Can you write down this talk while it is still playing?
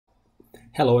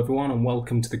Hello everyone and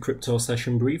welcome to the crypto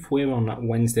session brief. We're on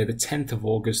Wednesday the 10th of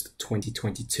August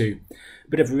 2022. A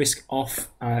bit of a risk off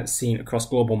seen across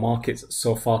global markets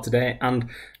so far today, and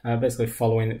basically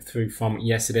following it through from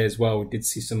yesterday as well. We did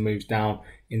see some moves down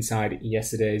inside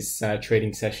yesterday's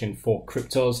trading session for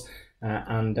cryptos,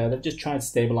 and they've just tried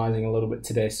stabilizing a little bit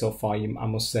today so far. I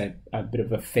must say a bit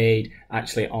of a fade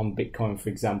actually on Bitcoin, for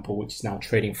example, which is now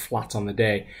trading flat on the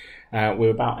day. We're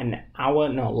about an hour,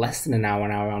 no, less than an hour,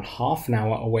 around half an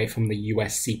hour away from the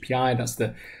US CPI. That's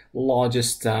the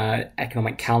largest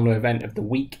economic calendar event of the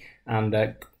week, and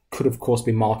could of course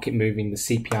be market moving. The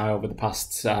CPI over the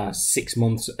past 6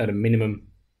 months at a minimum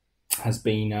has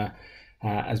been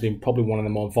probably one of the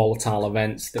more volatile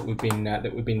events that we've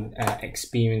been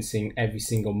experiencing every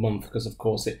single month, because of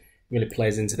course it really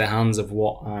plays into the hands of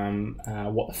what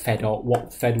the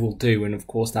Fed will do, and of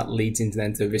course that leads into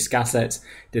then to risk assets.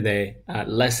 Do they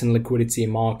lessen liquidity in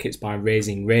markets by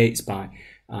raising rates, by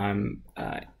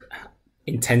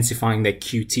intensifying their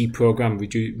QT program,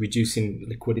 reducing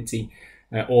liquidity,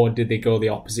 or did they go the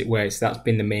opposite way? So that's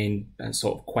been the main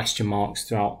sort of question marks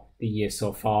throughout the year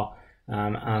so far.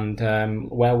 And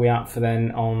where we're at for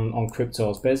then on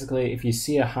cryptos. Basically, if you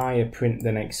see a higher print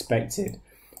than expected,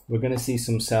 we're going to see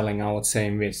some selling, I would say,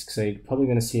 in risk. So you're probably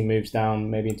going to see moves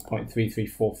down maybe into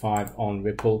 0.3345 on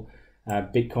Ripple.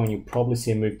 Bitcoin, you'll probably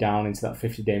see a move down into that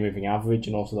 50-day moving average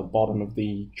and also the bottom of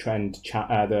the trend,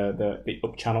 the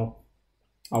up channel.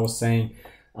 I was saying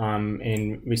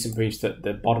in recent briefs that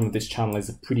the bottom of this channel is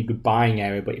a pretty good buying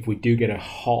area, but if we do get a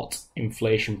hot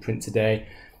inflation print today,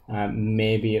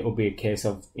 maybe it will be a case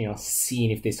of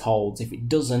seeing if this holds. If it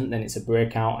doesn't, then it's a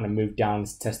breakout and a move down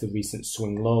to test the recent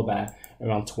swing low there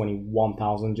around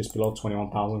 21,000, just below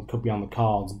 21,000 could be on the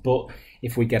cards. But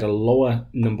if we get a lower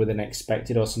number than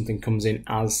expected, or something comes in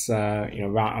as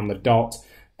right on the dot,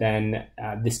 then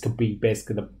this could be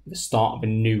basically the start of a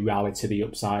new rally to the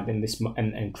upside, and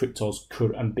cryptos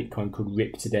could, and Bitcoin could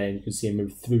rip today. You can see a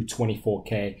move through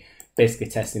 24k. Basically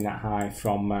testing that high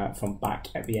from back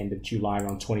at the end of July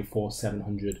around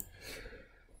 24,700.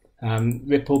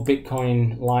 Ripple,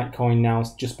 Bitcoin, Litecoin now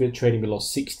just trading below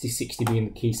 60 being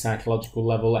the key psychological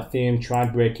level. Ethereum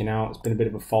tried breaking out. It's been a bit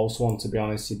of a false one, to be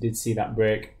honest. You did see that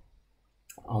break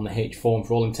on the H4, and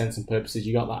for all intents and purposes,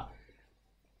 you got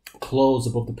that close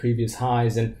above the previous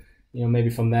highs, and maybe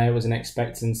from there it was an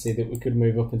expectancy that we could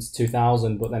move up into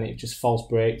 2,000, but then it just false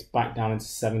braked back down into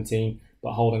 17.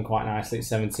 But holding quite nicely at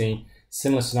 17.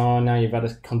 Similar scenario now, you've had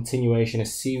a continuation, a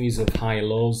series of high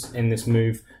lows in this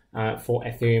move for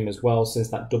Ethereum as well, since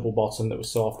that double bottom that we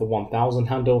saw off the 1,000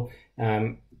 handle.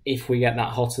 If we get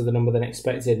that hotter the number than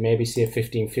expected, maybe see a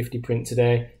 1550 print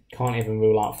today. Can't even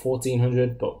rule out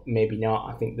 1,400, but maybe not.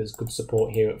 I think there's good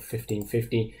support here at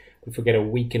 1,550. If we get a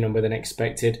weaker number than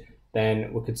expected,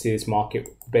 then we could see this market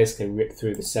basically rip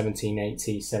through the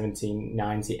 1780,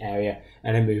 1790 area,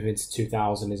 and a move into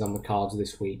 2000 is on the cards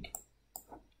this week.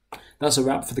 That's a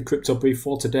wrap for the crypto brief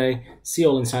for today. See you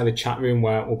all inside the chat room,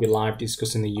 where we'll be live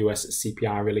discussing the US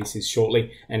CPI releases shortly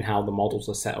and how the models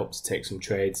are set up to take some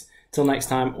trades. Till next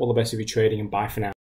time, all the best with your trading, and bye for now.